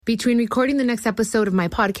Between recording the next episode of my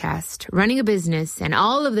podcast, running a business, and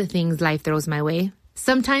all of the things life throws my way,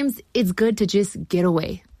 sometimes it's good to just get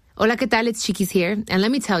away. Hola, ¿qué tal? It's Chiquis here. And let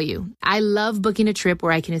me tell you, I love booking a trip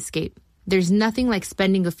where I can escape. There's nothing like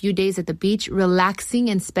spending a few days at the beach, relaxing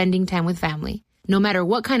and spending time with family. No matter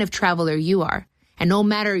what kind of traveler you are, and no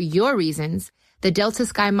matter your reasons, the Delta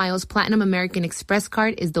Sky Miles Platinum American Express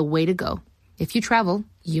card is the way to go. If you travel,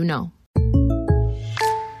 you know.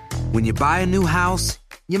 When you buy a new house,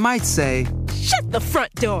 you might say, "Shut the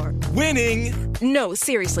front door." Winning! No,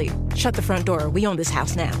 seriously. Shut the front door. We own this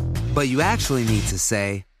house now. but you actually need to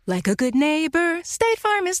say, like a good neighbor, State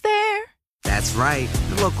Farm is there. That's right.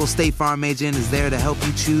 The local State Farm agent is there to help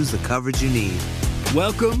you choose the coverage you need.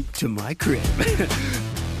 Welcome to my crib.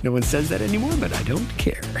 No one says that anymore, but I don't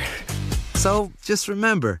care. So just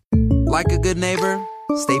remember, like a good neighbor,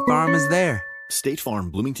 State Farm is there. State Farm,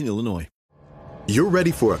 Bloomington, Illinois. You're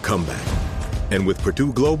ready for a comeback. And with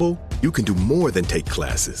Purdue Global, you can do more than take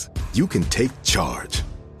classes. You can take charge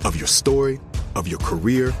of your story, of your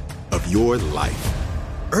career, of your life.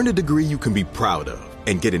 Earn a degree you can be proud of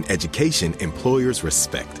and get an education employers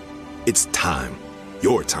respect. It's time,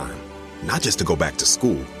 your time, not just to go back to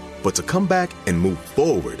school, but to come back and move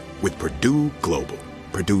forward with Purdue Global,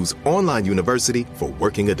 Purdue's online university for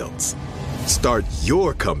working adults. Start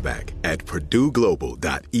your comeback at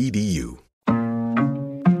purdueglobal.edu.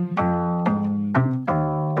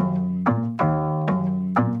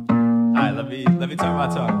 Let me talk my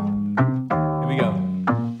talk. Here we go.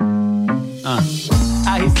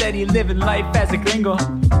 He said he living life as a gringo,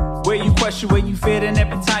 where you question where you fit in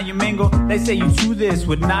every time you mingle. They say you do this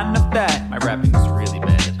with not enough that. My rapping is really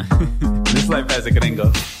bad. This life as a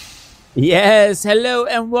gringo. Yes, hello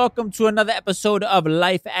and welcome to another episode of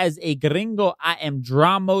Life as a Gringo. I am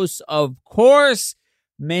Dramos, of course.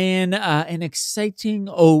 Man, an exciting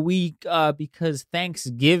week because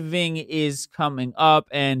Thanksgiving is coming up,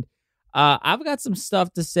 and I've got some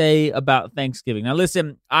stuff to say about Thanksgiving. Now,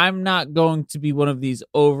 listen, I'm not going to be one of these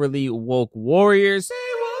overly woke warriors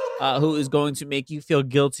who is going to make you feel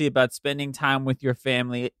guilty about spending time with your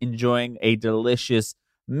family, enjoying a delicious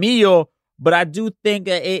meal. But I do think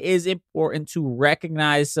it is important to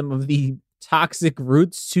recognize some of the toxic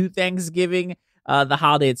roots to Thanksgiving, the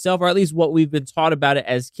holiday itself, or at least what we've been taught about it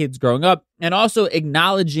as kids growing up, and also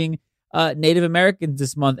acknowledging Native Americans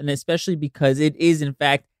this month, and especially because it is, in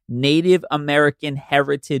fact, Native American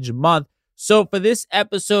Heritage Month. So for this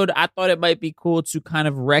episode, I thought it might be cool to kind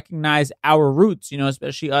of recognize our roots,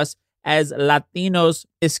 especially us as Latinos.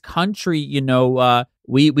 This country,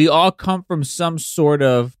 we all come from some sort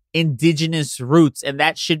of indigenous roots, and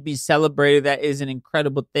that should be celebrated. That is an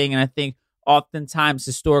incredible thing. And I think oftentimes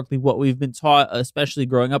historically what we've been taught, especially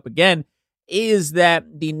growing up again, is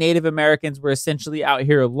that the Native Americans were essentially out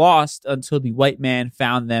here lost until the white man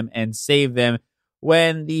found them and saved them,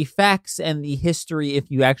 when the facts and the history,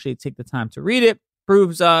 if you actually take the time to read it,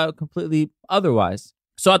 proves completely otherwise.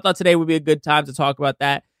 So I thought today would be a good time to talk about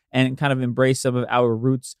that and kind of embrace some of our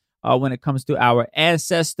roots when it comes to our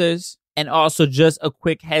ancestors. And also just a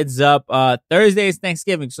quick heads up, Thursday is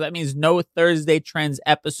Thanksgiving, so that means no Thursday Trends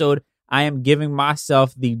episode. I am giving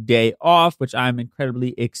myself the day off, which I'm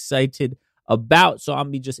incredibly excited about. So I'll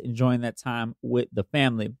be just enjoying that time with the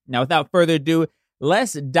family. Now, without further ado,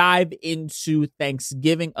 let's dive into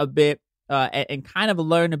Thanksgiving a bit and kind of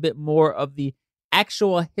learn a bit more of the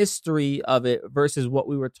actual history of it versus what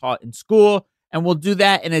we were taught in school. And we'll do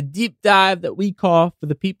that in a deep dive that we call For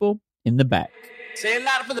the People in the Back. Say it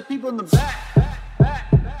louder for the people in the back.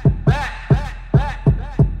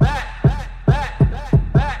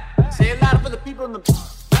 Say it louder for the people in the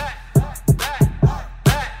back.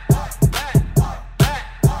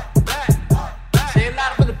 Say it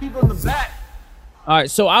louder for the people in the back. All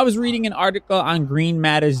right, so I was reading an article on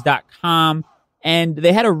greenmatters.com, and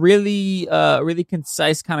they had a really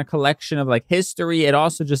concise kind of collection of like history and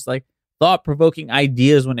also just like thought-provoking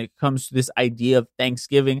ideas when it comes to this idea of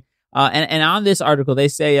Thanksgiving. And on this article, they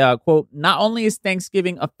say, quote, not only is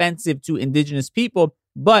Thanksgiving offensive to indigenous people,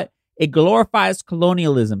 but it glorifies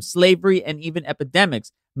colonialism, slavery, and even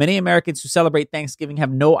epidemics. Many Americans who celebrate Thanksgiving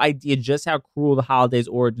have no idea just how cruel the holiday's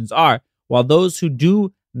origins are, while those who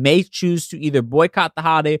do may choose to either boycott the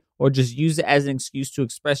holiday or just use it as an excuse to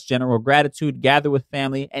express general gratitude, gather with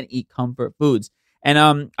family, and eat comfort foods.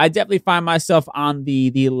 And I definitely find myself on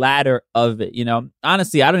the latter of it.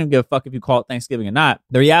 Honestly, I don't even give a fuck if you call it Thanksgiving or not.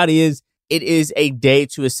 The reality is, it is a day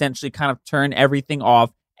to essentially kind of turn everything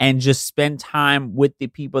off and just spend time with the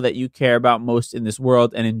people that you care about most in this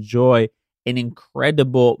world and enjoy an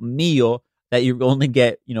incredible meal that you only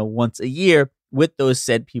get, once a year with those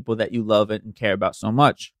said people that you love and care about so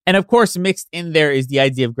much. And of course, mixed in there is the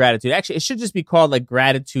idea of gratitude. Actually, it should just be called like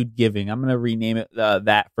gratitude giving. I'm going to rename it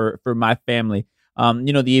that for my family.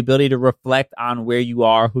 The ability to reflect on where you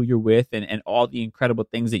are, who you're with, and all the incredible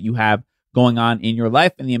things that you have going on in your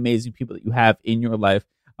life and the amazing people that you have in your life,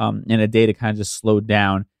 and a day to kind of just slow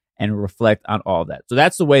down and reflect on all that. So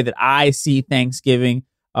that's the way that I see Thanksgiving.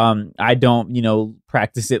 I don't,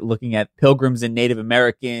 practice it looking at pilgrims and Native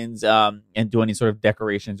Americans and do any sort of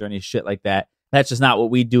decorations or any shit like that. That's just not what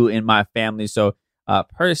we do in my family. So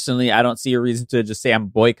personally, I don't see a reason to just say I'm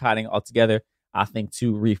boycotting altogether. I think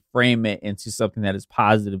to reframe it into something that is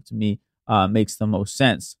positive to me makes the most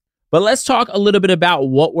sense. But let's talk a little bit about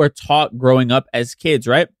what we're taught growing up as kids,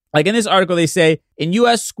 right? Like in this article, they say, in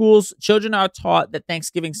U.S. schools, children are taught that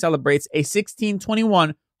Thanksgiving celebrates a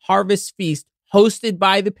 1621 harvest feast hosted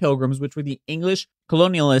by the Pilgrims, which were the English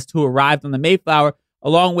colonialists who arrived on the Mayflower,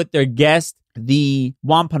 along with their guest, the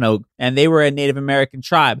Wampanoag, and they were a Native American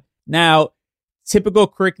tribe. Now, typical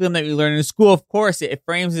curriculum that we learn in school, of course, it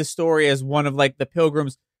frames this story as one of like the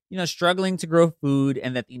Pilgrims, struggling to grow food,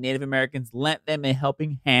 and that the Native Americans lent them a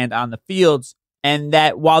helping hand on the fields. And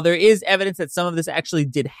that while there is evidence that some of this actually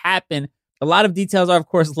did happen, a lot of details are, of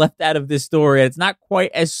course, left out of this story. It's not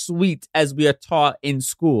quite as sweet as we are taught in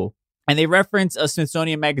school. And they reference a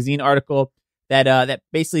Smithsonian Magazine article that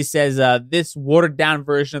basically says this watered-down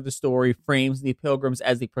version of the story frames the Pilgrims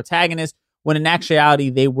as the protagonists, when in actuality,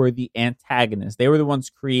 they were the antagonists. They were the ones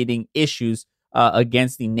creating issues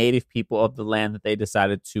against the native people of the land that they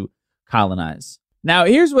decided to colonize. Now,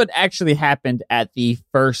 here's what actually happened at the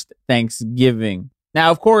first Thanksgiving.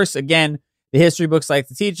 Now, of course, again, the history books like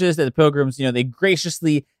to teach us that the Pilgrims, they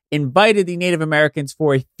graciously invited the Native Americans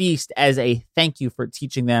for a feast as a thank you for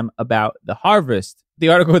teaching them about the harvest. The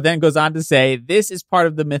article then goes on to say, this is part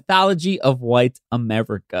of the mythology of white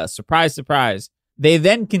America. Surprise, surprise. They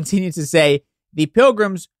then continue to say, the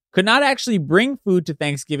Pilgrims could not actually bring food to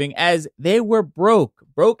Thanksgiving as they were broke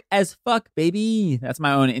as fuck, baby. That's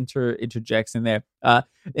my own interjection there.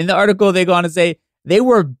 In the article, they go on to say, they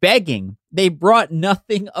were begging. They brought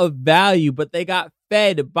nothing of value, but they got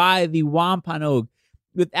fed by the Wampanoag.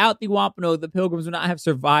 Without the Wampanoag, the Pilgrims would not have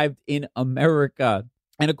survived in America.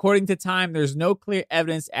 And according to Time, there's no clear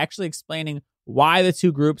evidence actually explaining why the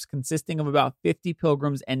two groups, consisting of about 50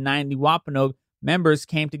 Pilgrims and 90 Wampanoag members,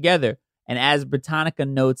 came together. And as Britannica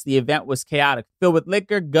notes, the event was chaotic, filled with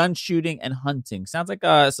liquor, gun shooting, and hunting. Sounds like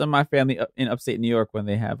some of my family in upstate New York when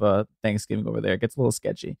they have Thanksgiving over there. It gets a little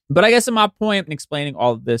sketchy. But I guess my point in explaining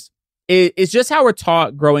all of this is just how we're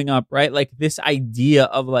taught growing up, right? Like this idea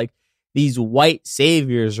of like these white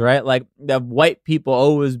saviors, right? Like the white people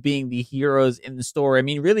always being the heroes in the story. I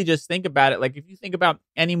mean, really just think about it. Like if you think about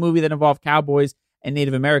any movie that involved cowboys and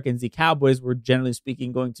Native Americans, the cowboys were generally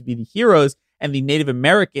speaking going to be the heroes, and the Native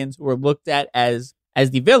Americans were looked at as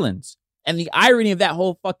the villains. And the irony of that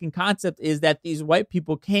whole fucking concept is that these white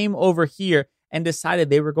people came over here and decided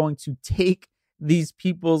they were going to take these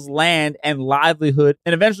people's land and livelihood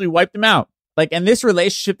and eventually wipe them out. Like, and this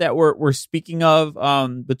relationship that we're speaking of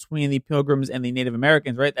between the Pilgrims and the Native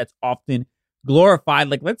Americans, right? That's often glorified.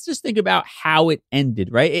 Like, let's just think about how it ended,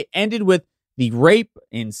 right? It ended with the rape,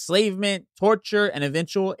 enslavement, torture, and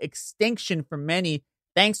eventual extinction for many,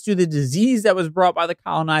 thanks to the disease that was brought by the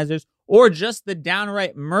colonizers, or just the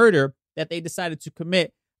downright murder that they decided to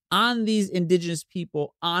commit on these indigenous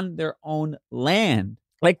people on their own land.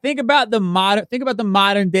 Like, think about the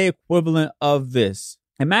modern day equivalent of this.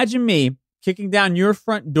 Imagine me kicking down your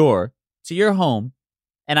front door to your home,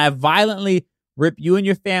 and I violently rip you and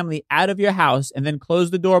your family out of your house and then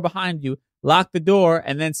close the door behind you, lock the door,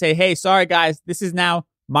 and then say, hey, sorry guys, this is now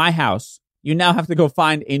my house. You now have to go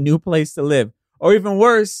find a new place to live. Or even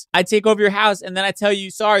worse, I take over your house and then I tell you,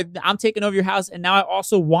 sorry, I'm taking over your house, and now I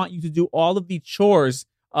also want you to do all of the chores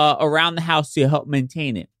around the house to help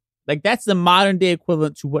maintain it. Like, that's the modern day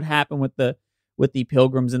equivalent to what happened with the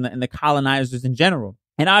Pilgrims and the colonizers in general.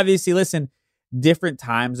 And obviously, listen, different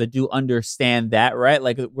times, I do understand that, right?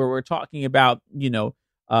 Like, where we're talking about,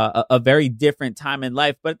 a very different time in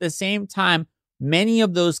life. But at the same time, many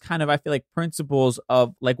of those kind of, I feel like, principles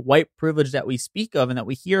of like white privilege that we speak of and that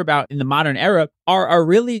we hear about in the modern era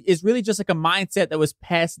is really just like a mindset that was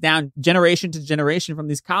passed down generation to generation from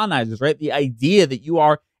these colonizers, right? The idea that you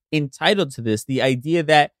are entitled to this, the idea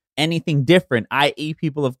that anything different, i.e.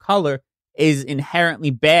 people of color, is inherently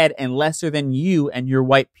bad and lesser than you and your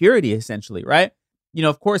white purity, essentially, right?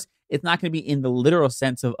 Of course, it's not going to be in the literal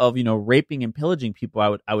sense of raping and pillaging people.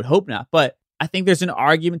 I would hope not. But I think there's an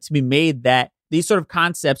argument to be made that these sort of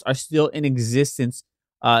concepts are still in existence,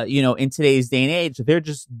 in today's day and age. They're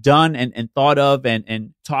just done and thought of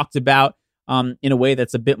and talked about in a way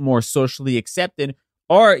that's a bit more socially accepted,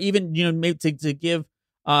 or even, maybe to give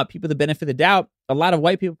people the benefit of the doubt, a lot of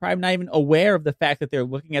white people probably not even aware of the fact that they're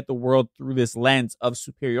looking at the world through this lens of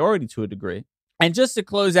superiority to a degree. And just to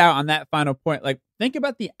close out on that final point, like, think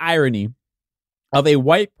about the irony of a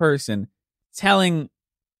white person telling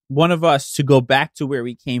one of us to go back to where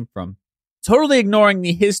we came from, totally ignoring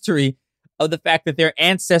the history of the fact that their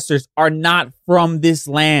ancestors are not from this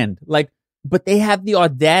land. But they have the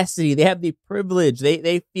audacity, they have the privilege,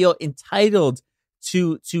 they feel entitled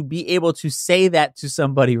to be able to say that to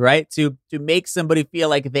somebody, right? To make somebody feel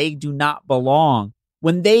like they do not belong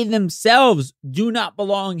when they themselves do not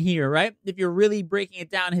belong here, right? If you're really breaking it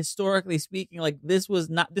down historically speaking, like, this is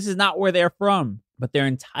not where they're from, but their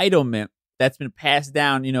entitlement that's been passed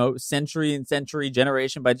down, century and century,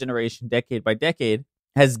 generation by generation, decade by decade,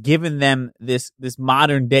 has given them this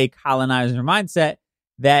modern day colonizer mindset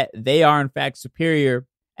that they are in fact superior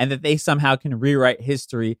and that they somehow can rewrite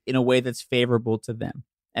history in a way that's favorable to them.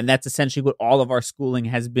 And that's essentially what all of our schooling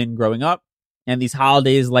has been growing up. And these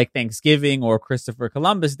holidays like Thanksgiving or Christopher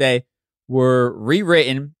Columbus Day were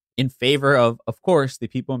rewritten in favor of course, the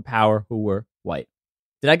people in power who were white.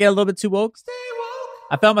 Did I get a little bit too woke? Stay woke.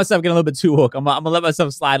 I felt myself getting a little bit too woke. I'm gonna let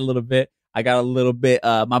myself slide a little bit. I got a little bit,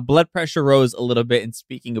 my blood pressure rose a little bit in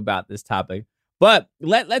speaking about this topic. But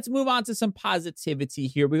let's move on to some positivity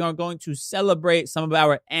here. We are going to celebrate some of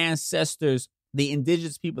our ancestors, the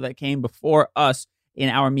indigenous people that came before us in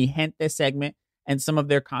our Mi Gente segment, and some of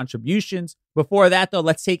their contributions. Before that, though,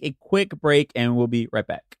 let's take a quick break and we'll be right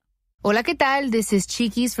back. Hola, ¿qué tal? This is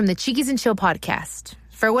Chiquis from the Chiquis and Chill podcast.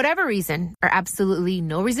 For whatever reason, or absolutely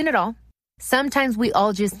no reason at all, sometimes we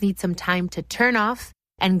all just need some time to turn off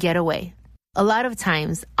and get away. A lot of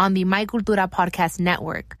times on the My Cultura podcast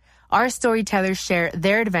network, our storytellers share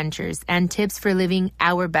their adventures and tips for living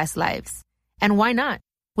our best lives. And why not?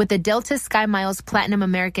 With the Delta Sky Miles Platinum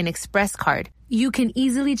American Express card, you can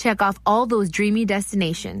easily check off all those dreamy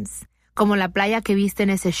destinations, como la playa que viste en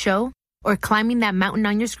ese show, or climbing that mountain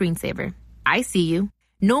on your screensaver. I see you.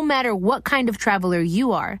 No matter what kind of traveler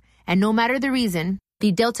you are, and no matter the reason,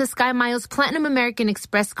 the Delta Sky Miles Platinum American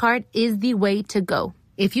Express card is the way to go.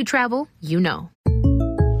 If you travel, you know.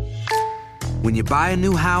 When you buy a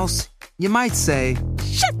new house, you might say,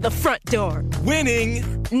 Shut the front door.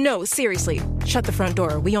 Winning! No, seriously. Shut the front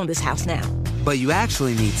door. We own this house now. but you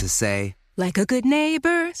actually need to say, Like a good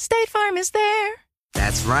neighbor, State Farm is there.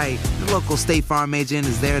 That's right. The local State Farm agent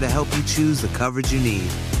is there to help you choose the coverage you need.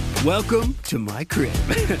 Welcome to my crib.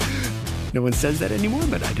 No one says that anymore,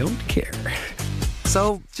 but I don't care.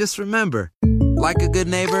 So just remember, like a good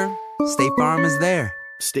neighbor, State Farm is there.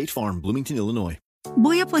 State Farm, Bloomington, Illinois.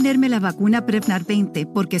 Voy a ponerme la vacuna Prevnar 20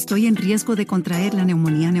 porque estoy en riesgo de contraer la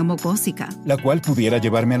neumonía neumocócica, la cual pudiera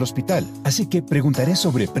llevarme al hospital. Así que preguntaré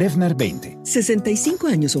sobre Prevnar 20. 65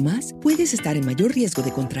 años o más, puedes estar en mayor riesgo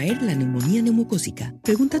de contraer la neumonía neumocócica.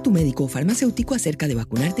 Pregunta a tu médico o farmacéutico acerca de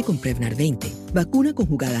vacunarte con Prevnar 20. Vacuna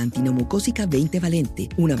conjugada antineumocócica 20 valente.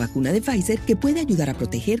 Una vacuna de Pfizer que puede ayudar a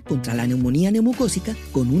proteger contra la neumonía neumocócica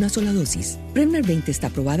con una sola dosis. Prevnar 20 está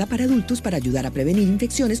aprobada para adultos para ayudar a prevenir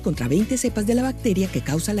infecciones contra 20 cepas de la bacteria que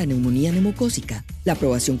causa la neumonía neumocócica. La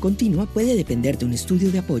aprobación continua puede depender de un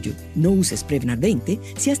estudio de apoyo. No uses Prevnar 20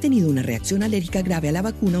 si has tenido una reacción alérgica grave a la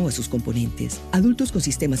vacuna o a sus componentes. Adultos con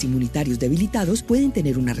sistemas inmunitarios debilitados pueden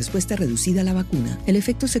tener una respuesta reducida a la vacuna. El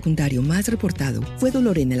efecto secundario más reportado fue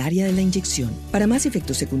dolor en el área de la inyección. Para más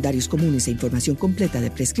efectos secundarios comunes e información completa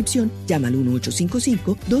de prescripción, llama al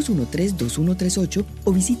 1-855-213-2138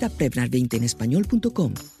 o visita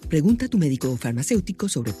Prevnar20enespañol.com. Pregunta a tu médico o farmacéutico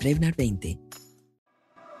sobre Prevnar 20.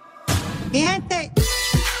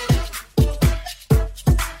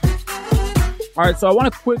 All right, so I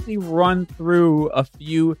want to quickly run through a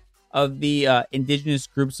few of the indigenous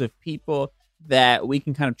groups of people that we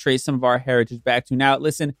can kind of trace some of our heritage back to. Now,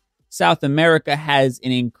 listen, South America has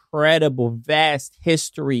an incredible, vast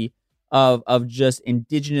history of just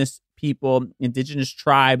indigenous people, indigenous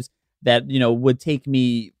tribes that, you know, would take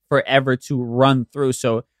me forever to run through.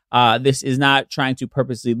 So this is not trying to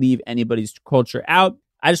purposely leave anybody's culture out.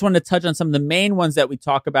 I just wanted to touch on some of the main ones that we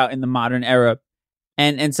talk about in the modern era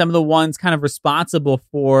and some of the ones kind of responsible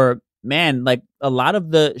for, man, like a lot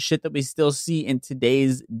of the shit that we still see in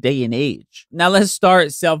today's day and age. Now, let's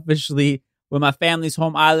start selfishly with my family's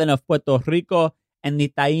home island of Puerto Rico and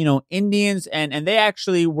the Taino Indians. And they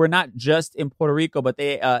actually were not just in Puerto Rico, but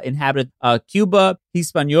they inhabited Cuba,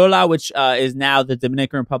 Hispaniola, which is now the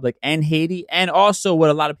Dominican Republic, and Haiti. And also,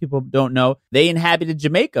 what a lot of people don't know, they inhabited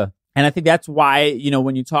Jamaica. And I think that's why, you know,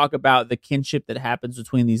 when you talk about the kinship that happens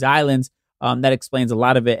between these islands, that explains a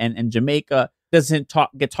lot of it. And Jamaica doesn't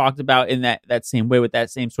get talked about in that same way with that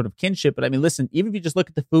same sort of kinship. But I mean, listen, even if you just look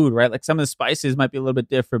at the food, right? Like some of the spices might be a little bit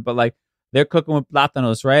different, but like they're cooking with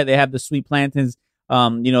plátanos, right? They have the sweet plantains,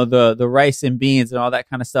 the rice and beans and all that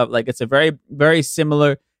kind of stuff. Like it's a very, very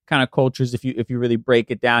similar kind of cultures if you really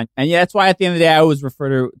break it down. And yeah, that's why at the end of the day, I always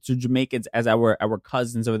refer to Jamaicans as our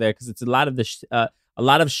cousins over there, because it's a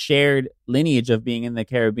lot of shared lineage of being in the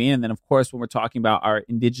Caribbean. And then of course, when we're talking about our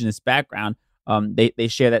indigenous background, they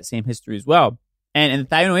share that same history as well. And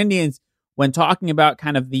the Taino Indians, when talking about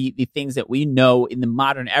kind of the things that we know in the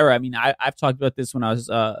modern era, I mean, I've talked about this when I was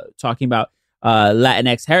talking about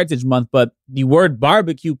Latinx Heritage Month, but the word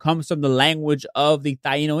barbecue comes from the language of the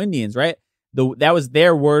Taino Indians, right? That was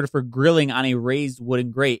their word for grilling on a raised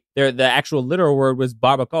wooden grate. The actual literal word was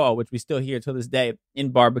barbacoa, which we still hear to this day in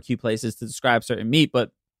barbecue places to describe certain meat.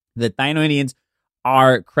 But the Taino Indians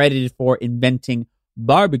are credited for inventing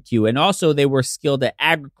barbecue. And also they were skilled at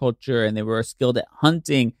agriculture and they were skilled at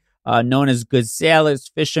hunting, known as good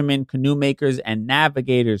sailors, fishermen, canoe makers, and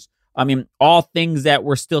navigators. I mean, all things that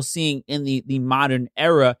we're still seeing in the modern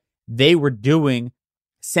era, they were doing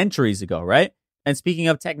centuries ago, right? And speaking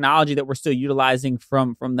of technology that we're still utilizing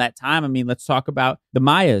from that time, I mean, let's talk about the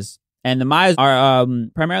Mayas. And the Mayas are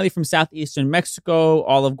primarily from southeastern Mexico,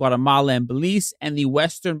 all of Guatemala and Belize, and the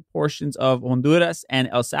western portions of Honduras and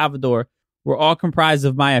El Salvador were all comprised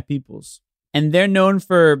of Maya peoples. And they're known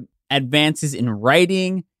for advances in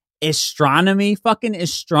writing, astronomy,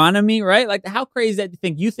 right? Like, how crazy is that to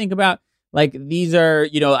think? You think about, like, these are,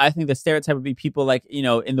 I think the stereotype would be people like,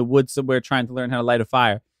 in the woods somewhere trying to learn how to light a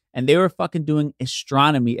fire. And they were fucking doing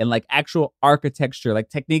astronomy and like actual architecture, like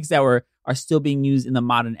techniques that are still being used in the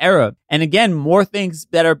modern era. And again, more things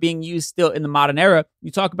that are being used still in the modern era.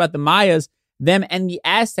 You talk about the Mayas, them and the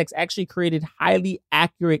Aztecs actually created highly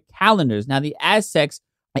accurate calendars. Now, the Aztecs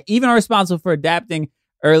even are responsible for adapting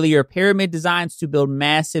earlier pyramid designs to build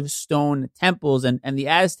massive stone temples. And the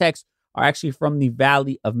Aztecs are actually from the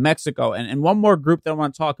Valley of Mexico. And one more group that I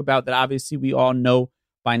want to talk about that obviously we all know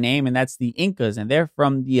by name, and that's the Incas, and they're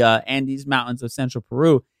from the Andes Mountains of central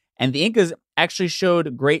Peru. And the Incas actually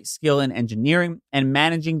showed great skill in engineering and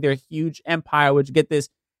managing their huge empire, which, get this,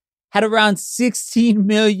 had around 16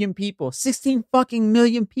 million people, 16 fucking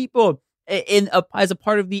million people as a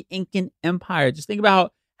part of the Incan Empire. Just think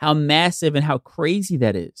about how massive and how crazy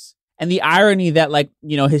that is. And the irony that, like,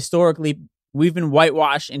 historically, we've been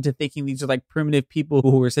whitewashed into thinking these are like primitive people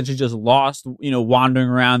who were essentially just lost, wandering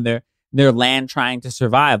around their land trying to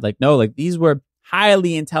survive. Like, no, like these were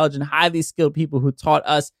highly intelligent, highly skilled people who taught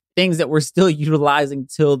us things that we're still utilizing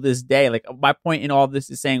till this day. Like, my point in all of this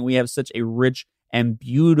is saying we have such a rich and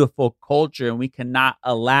beautiful culture, and we cannot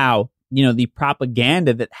allow, the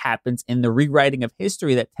propaganda that happens in the rewriting of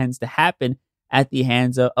history that tends to happen at the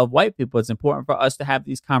hands of white people. It's important for us to have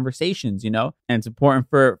these conversations, and it's important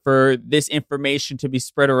for this information to be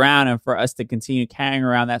spread around and for us to continue carrying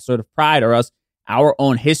around that sort of pride, or else our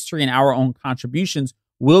own history and our own contributions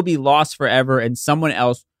will be lost forever, and someone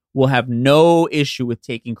else will have no issue with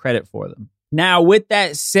taking credit for them. Now, with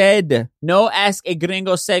that said, no Ask a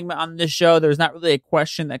Gringo segment on this show. There's not really a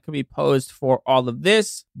question that could be posed for all of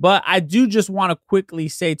this, but I do just want to quickly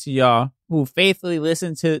say to y'all who faithfully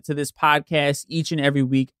listen to this podcast each and every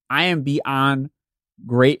week, I am beyond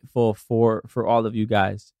grateful for all of you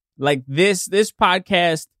guys. Like, this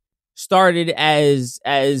podcast started as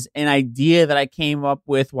an idea that I came up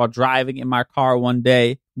with while driving in my car one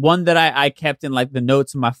day. One that I kept in like the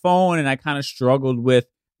notes of my phone, and I kind of struggled with,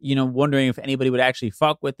 wondering if anybody would actually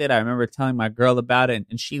fuck with it. I remember telling my girl about it,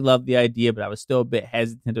 and she loved the idea, but I was still a bit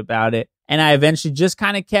hesitant about it. And I eventually just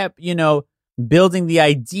kind of kept, building the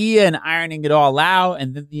idea and ironing it all out.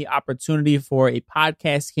 And then the opportunity for a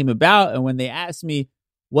podcast came about. And when they asked me,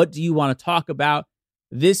 what do you want to talk about?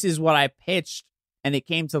 This is what I pitched. And it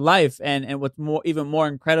came to life. And what's even more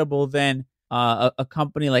incredible than a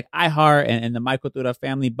company like iHeart and the Michael Tura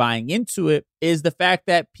family buying into it is the fact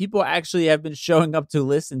that people actually have been showing up to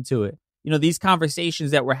listen to it. These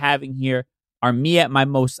conversations that we're having here are me at my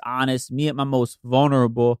most honest, me at my most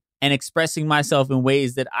vulnerable, and expressing myself in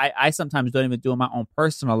ways that I sometimes don't even do in my own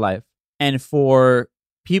personal life. And for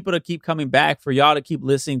people to keep coming back, for y'all to keep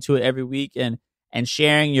listening to it every week and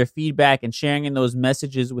sharing your feedback and sharing in those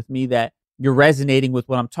messages with me that you're resonating with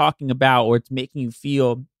what I'm talking about, or it's making you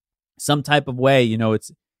feel some type of way,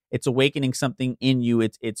 it's awakening something in you.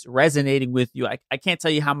 It's resonating with you. I can't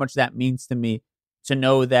tell you how much that means to me to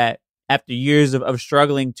know that after years of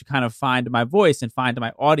struggling to kind of find my voice and find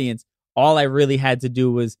my audience, all I really had to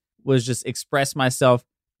do was just express myself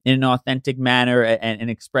in an authentic manner and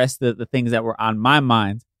express the things that were on my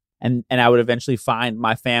mind. And I would eventually find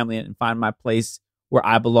my family and find my place where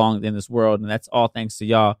I belonged in this world. And that's all thanks to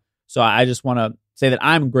y'all. So I just want to say that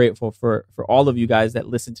I'm grateful for all of you guys that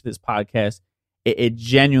listen to this podcast. It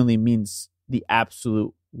genuinely means the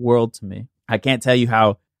absolute world to me. I can't tell you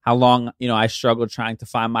how long, I struggled trying to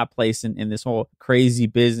find my place in this whole crazy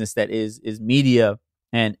business that is media,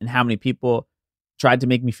 and how many people tried to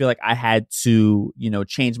make me feel like I had to,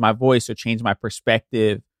 change my voice or change my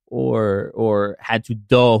perspective or had to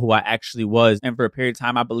dull who I actually was. And for a period of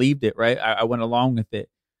time, I believed it, right? I went along with it.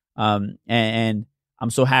 And I'm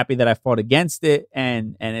so happy that I fought against it.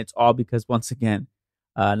 And it's all because, once again,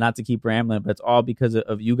 not to keep rambling, but it's all because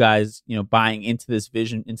of you guys, buying into this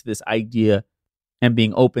vision, into this idea, and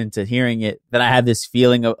being open to hearing it, that I have this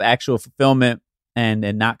feeling of actual fulfillment and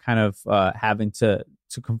not kind of having to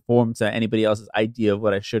conform to anybody else's idea of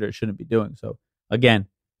what I should or shouldn't be doing. So again,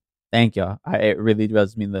 thank y'all. It really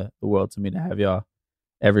does mean the world to me to have y'all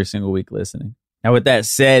every single week listening. Now, with that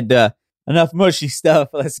said, enough mushy stuff.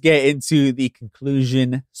 Let's get into the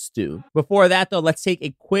conclusion stew. Before that, though, let's take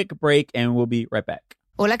a quick break and we'll be right back.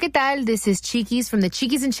 Hola, ¿qué tal? This is Chiquis from the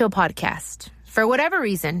Chiquis and Chill podcast. For whatever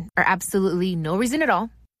reason, or absolutely no reason at all,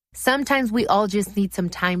 sometimes we all just need some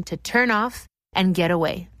time to turn off and get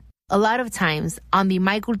away. A lot of times on the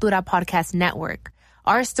My Cultura podcast network,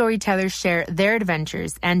 our storytellers share their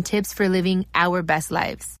adventures and tips for living our best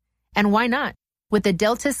lives. And why not? With the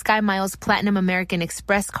Delta Sky Miles Platinum American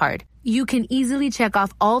Express card, you can easily check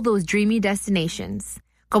off all those dreamy destinations,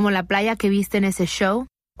 como la playa que viste en ese show,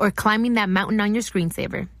 or climbing that mountain on your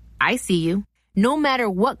screensaver. I see you. No matter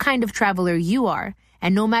what kind of traveler you are,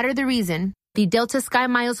 and no matter the reason, the Delta Sky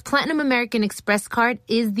Miles Platinum American Express card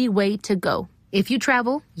is the way to go. If you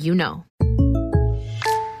travel, you know.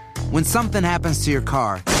 When something happens to your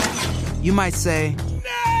car, you might say,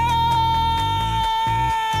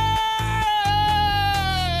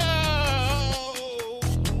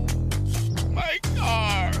 My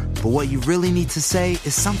car! But what you really need to say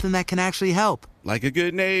is something that can actually help. Like a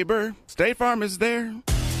good neighbor, State Farm is there.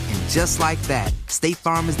 And just like that, State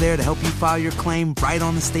Farm is there to help you file your claim right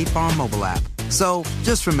on the State Farm mobile app. So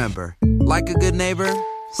just remember, like a good neighbor,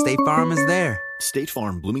 State Farm is there. State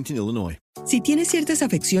Farm, Bloomington, Illinois. Si tienes ciertas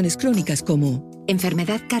afecciones crónicas como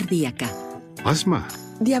enfermedad cardíaca, asma,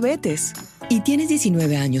 diabetes, y tienes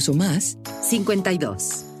 19 años o más,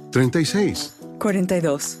 52, 36,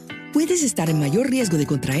 42. puedes estar en mayor riesgo de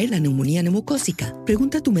contraer la neumonía neumocócica.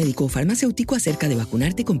 Pregunta a tu médico o farmacéutico acerca de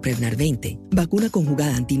vacunarte con Prevnar 20, vacuna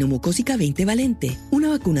conjugada antineumocócica 20 valente, una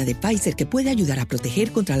vacuna de Pfizer que puede ayudar a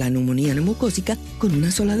proteger contra la neumonía neumocócica con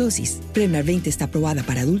una sola dosis. Prevnar 20 está aprobada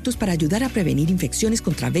para adultos para ayudar a prevenir infecciones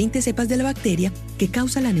contra 20 cepas de la bacteria que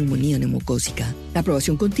causa la neumonía neumocócica. La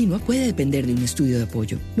aprobación continua puede depender de un estudio de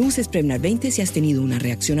apoyo. No uses Prevnar 20 si has tenido una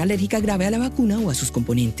reacción alérgica grave a la vacuna o a sus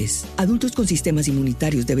componentes. Adultos con sistemas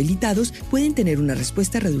inmunitarios debilitados pueden tener una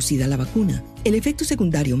respuesta reducida a la vacuna. El efecto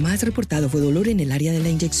secundario más reportado fue dolor en el área de la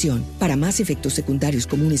inyección. Para más efectos secundarios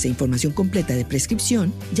comunes e información completa de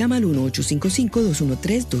prescripción, llama al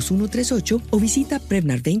 1-855-213-2138 o visita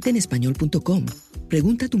Prevnar20enespañol.com.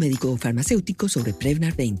 Pregunta a tu médico o farmacéutico sobre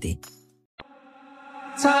Prevnar 20.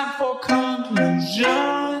 Time for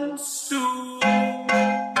conclusions.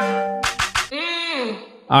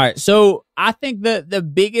 All right, so I think the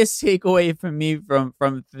biggest takeaway for me from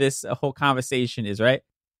this whole conversation is, right,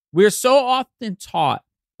 we're so often taught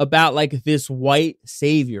about like this white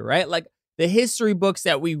savior, right? Like the history books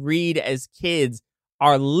that we read as kids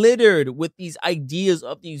are littered with these ideas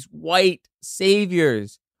of these white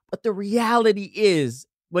saviors. But the reality is,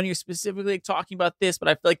 when you're specifically talking about this, but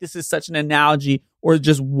I feel like this is such an analogy or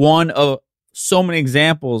just one of so many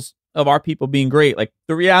examples of our people being great. Like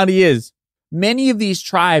the reality is, many of these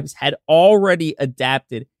tribes had already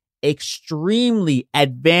adapted extremely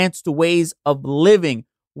advanced ways of living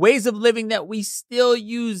that we still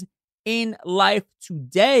use in life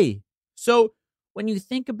today. So when you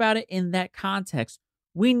think about it in that context,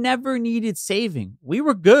 we never needed saving. We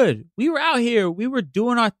were good. We were out here. We were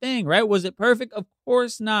doing our thing, right? Was it perfect? Of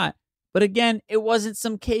course not. But again, it wasn't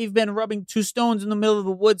some caveman rubbing two stones in the middle of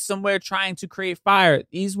the woods somewhere trying to create fire.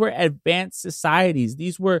 These were advanced societies.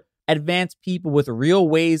 These were advanced people with real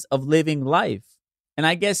ways of living life. And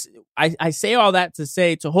I guess I say all that to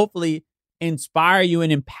say, to hopefully inspire you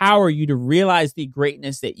and empower you to realize the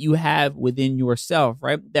greatness that you have within yourself,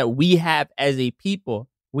 right? That we have as a people.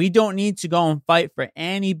 We don't need to go and fight for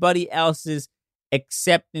anybody else's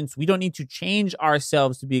acceptance. We don't need to change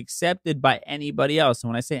ourselves to be accepted by anybody else. And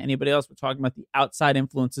when I say anybody else, we're talking about the outside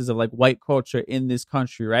influences of like white culture in this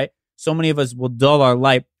country, right? So many of us will dull our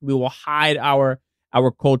light. We will hide our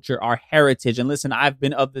culture, our heritage. And listen, I've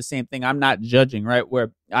been of the same thing. I'm not judging, right?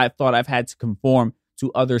 Where I thought I've had to conform to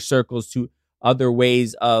other circles, to other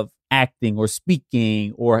ways of acting or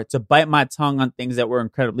speaking, or to bite my tongue on things that were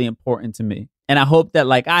incredibly important to me. And I hope that,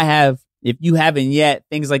 like I have, if you haven't yet,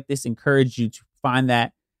 things like this encourage you to find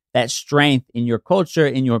that strength in your culture,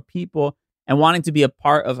 in your people, and wanting to be a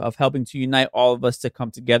part of helping to unite all of us to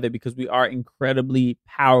come together, because we are incredibly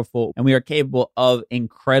powerful and we are capable of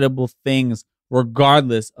incredible things,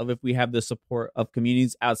 regardless of if we have the support of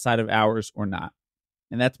communities outside of ours or not.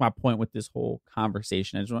 And that's my point with this whole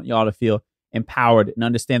conversation. I just want y'all to feel empowered and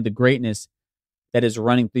understand the greatness that is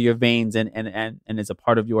running through your veins and is a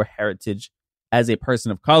part of your heritage as a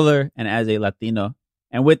person of color and as a Latino.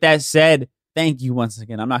 And with that said, thank you once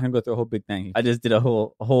again. I'm not going to go through a whole big thank you. I just did a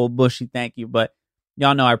whole bushy thank you, but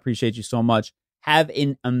y'all know I appreciate you so much. Have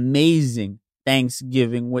an amazing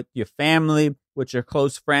Thanksgiving with your family, with your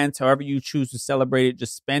close friends, however you choose to celebrate it.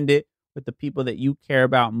 Just spend it with the people that you care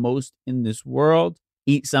about most in this world.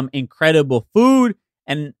 Eat some incredible food.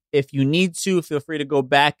 And if you need to, feel free to go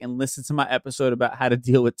back and listen to my episode about how to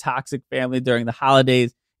deal with toxic family during the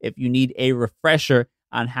holidays. If you need a refresher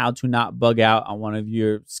on how to not bug out on one of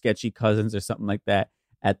your sketchy cousins or something like that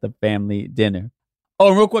at the family dinner. Oh,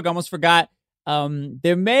 and real quick, I almost forgot.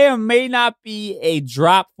 There may or may not be a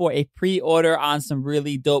drop for a pre-order on some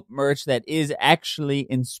really dope merch that is actually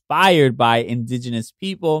inspired by Indigenous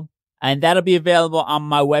people. And that'll be available on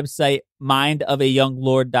my website,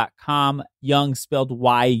 mindofayounglord.com, young spelled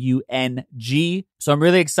Y-U-N-G. So I'm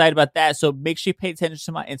really excited about that. So make sure you pay attention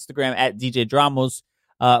to my Instagram at DJ Dramos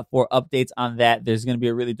for updates on that. There's going to be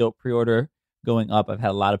a really dope pre-order going up. I've had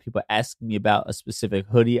a lot of people asking me about a specific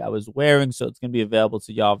hoodie I was wearing. So it's going to be available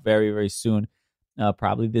to y'all very, very soon.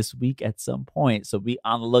 Probably this week at some point. So be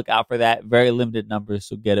on the lookout for that. Very limited numbers,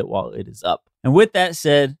 so get it while it is up. And with that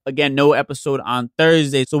said, again, no episode on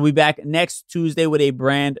Thursday. So we'll be back next Tuesday with a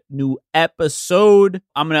brand new episode.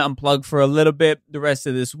 I'm going to unplug for a little bit the rest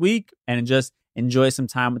of this week and just enjoy some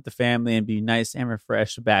time with the family and be nice and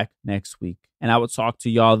refreshed back next week. And I will talk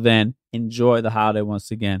to y'all then. Enjoy the holiday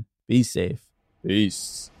once again. Be safe.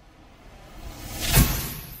 Peace.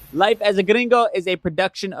 Life as a Gringo is a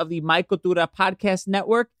production of the My Cultura Podcast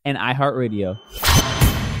Network and iHeartRadio.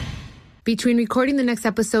 Between recording the next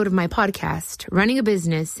episode of my podcast, running a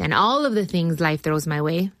business, and all of the things life throws my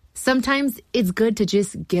way, sometimes it's good to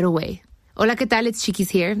just get away. Hola, ¿qué tal? It's Chiquis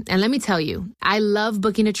here. And let me tell you, I love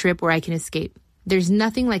booking a trip where I can escape. There's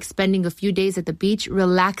nothing like spending a few days at the beach,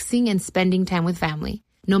 relaxing and spending time with family.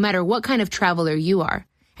 No matter what kind of traveler you are,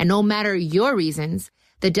 and no matter your reasons,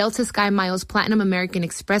 the Delta Sky Miles Platinum American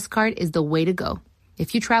Express card is the way to go.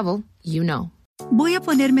 If you travel, you know. Voy a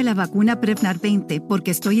ponerme la vacuna Prevnar 20 porque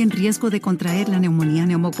estoy en riesgo de contraer la neumonía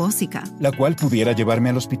neumocócica, la cual pudiera llevarme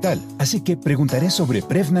al hospital. Así que preguntaré sobre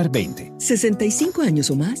Prevnar 20. 65 años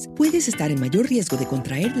o más, puedes estar en mayor riesgo de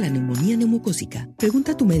contraer la neumonía neumocócica.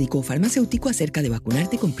 Pregunta a tu médico o farmacéutico acerca de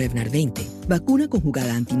vacunarte con Prevnar 20. Vacuna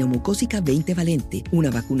conjugada antineumocócica 20 valente, una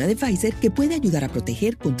vacuna de Pfizer que puede ayudar a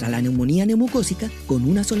proteger contra la neumonía neumocócica con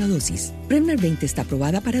una sola dosis. Prevnar 20 está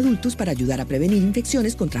aprobada para adultos para ayudar a prevenir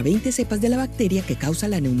infecciones contra 20 cepas de la bacteria que causa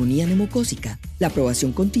la neumonía neumocócica. La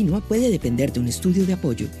aprobación continua puede depender de un estudio de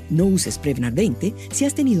apoyo. No uses Prevnar 20 si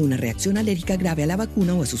has tenido una reacción alérgica grave a la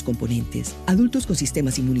vacuna o a sus componentes. Adultos con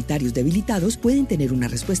sistemas inmunitarios debilitados pueden tener una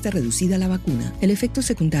respuesta reducida a la vacuna. El efecto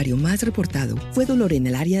secundario más reportado fue dolor en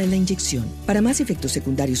el área de la inyección. Para más efectos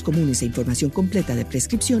secundarios comunes e información completa de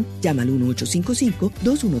prescripción, llama al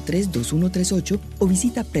 1-855-213-2138 o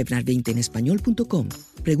visita Prevnar20enespañol.com.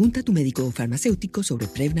 Pregunta a tu médico o farmacéutico sobre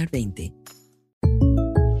Prevnar 20.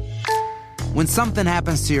 When something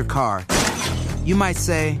happens to your car, you might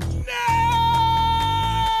say,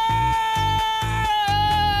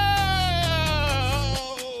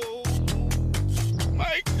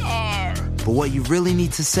 My car. But what you really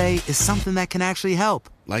need to say is something that can actually help.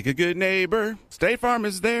 Like a good neighbor, State Farm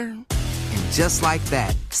is there. And just like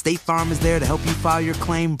that, State Farm is there to help you file your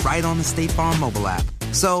claim right on the State Farm mobile app.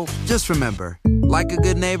 So just remember, like a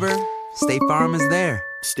good neighbor, State Farm is there.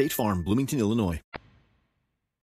 State Farm, Bloomington, Illinois.